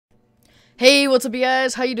Hey, what's up, you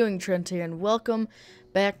guys? How you doing? Trent here, and welcome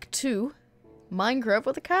back to Minecraft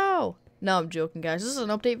with a cow. No, I'm joking, guys. This is an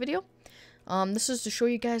update video. This is to show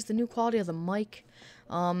you guys the new quality of the mic.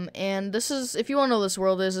 And this is, if you want to know what this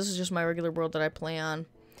world is, this is just my regular world that I play on.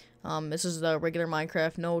 This is the regular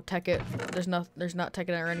Minecraft, no Tekkit. There's not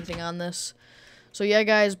Tekkit or anything on this. So yeah,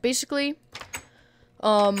 guys, basically,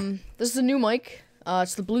 this is a new mic.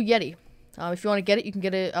 It's the Blue Yeti. If you want to get it, you can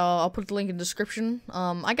get it. I'll put the link in the description.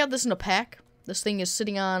 I got this in a pack. This thing is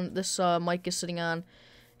sitting on, this mic is sitting on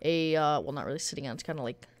a, well, not really sitting on, it's kind of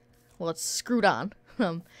like, well, it's screwed on.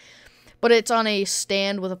 But it's on a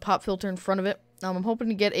stand with a pop filter in front of it. I'm hoping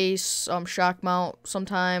to get a shock mount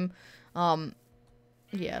sometime.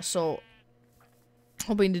 Yeah, so,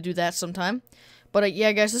 hoping to do that sometime. But,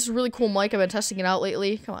 yeah, guys, this is a really cool mic. I've been testing it out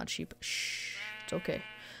lately. Come on, sheep. Shh, it's okay.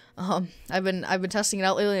 I've been testing it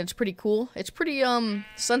out lately, and it's pretty cool. It's pretty,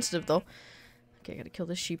 sensitive, though. Okay, I gotta kill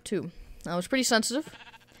this sheep, too. It's pretty sensitive.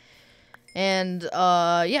 And,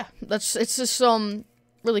 yeah, it's just,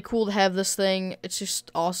 really cool to have this thing. It's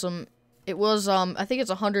just awesome. It was, I think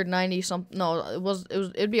it's 190 something, no,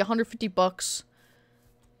 it'd be 150 bucks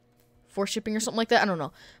for shipping or something like that. I don't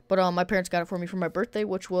know. But, my parents got it for me for my birthday,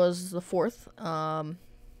 which was the 4th.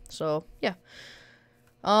 So, yeah.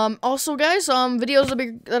 Also, guys, videos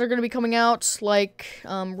that are going to be coming out, like,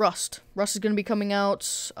 Rust. Rust is going to be coming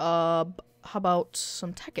out. How about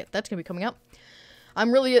some Tekkit? That's going to be coming out.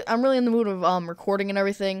 I'm really in the mood of, recording and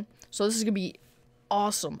everything. So this is going to be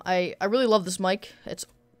awesome. I really love this mic. It's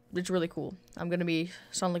really cool. I'm going to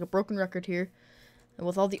sound like a broken record here. And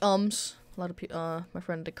with all the ums, a lot of my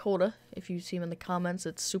friend Dakota, if you see him in the comments,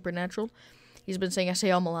 it's Supernatural. He's been saying I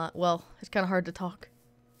say a lot. Well, it's kind of hard to talk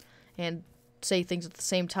and say things at the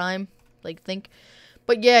same time, like think.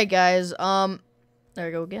 But yeah, guys, there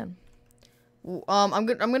we go again. I'm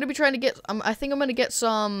gonna be trying to get. I think I'm gonna get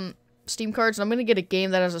some Steam cards, and I'm gonna get a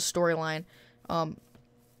game that has a storyline.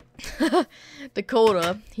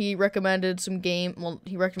 Dakota, he recommended some game. Well,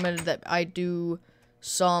 he recommended that I do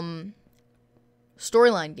some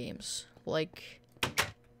storyline games. Like,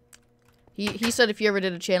 he said if you ever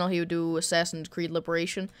did a channel, he would do Assassin's Creed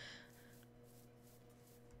Liberation.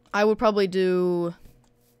 I would probably do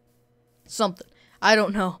something. I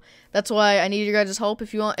don't know. That's why I need your guys' help.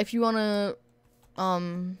 If you want to,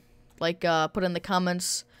 put in the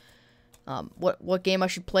comments, what game I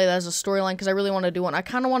should play that has a storyline, because I really want to do one. I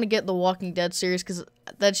kind of want to get the Walking Dead series, because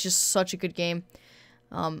that's just such a good game.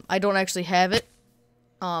 I don't actually have it.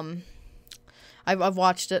 I've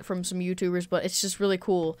watched it from some YouTubers, but it's just really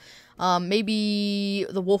cool. Maybe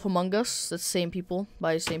The Wolf Among Us. That's the same people,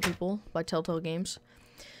 by Telltale Games.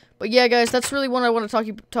 But yeah, guys, that's really what I want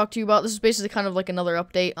to talk to you about. This is basically kind of like another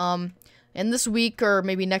update. And this week, or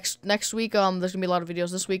maybe next week, there's gonna be a lot of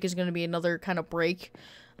videos. This week is gonna be another kind of break,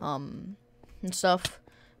 and stuff.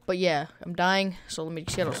 But yeah, I'm dying, so let me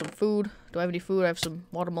get out some food. Do I have any food? I have some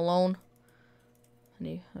watermelon.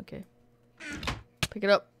 Okay. Pick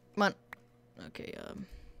it up. Come on. Okay.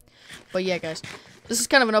 But yeah, guys, this is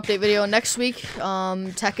kind of an update video. Next week,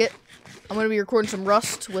 Tekkit. I'm gonna be recording some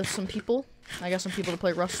Rust with some people. I got some people to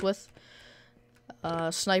play Rust with.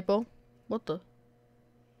 Snipo. What the?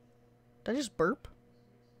 Did I just burp?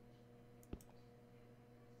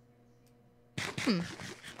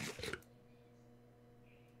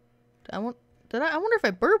 I wonder if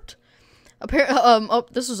I burped?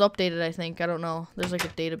 This was updated, I think. I don't know. There's like a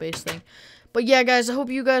database thing. But yeah, guys, I hope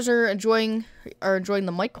you guys are enjoying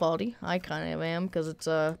the mic quality. I kind of am, because it's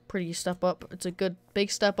a pretty step up. It's a good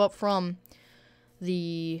big step up from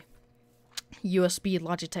the USB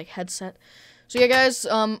Logitech headset. So yeah, guys,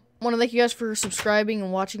 want to thank you guys for subscribing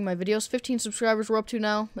and watching my videos. 15 subscribers we're up to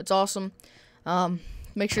now. It's awesome.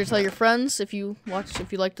 Make sure to tell your friends if you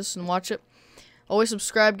like this and watch it. Always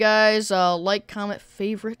subscribe, guys. Like, comment,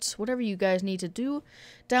 favorites, whatever you guys need to do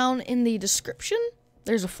down in the description.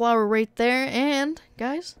 There's a flower right there, and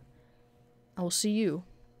guys, I will see you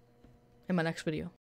in my next video.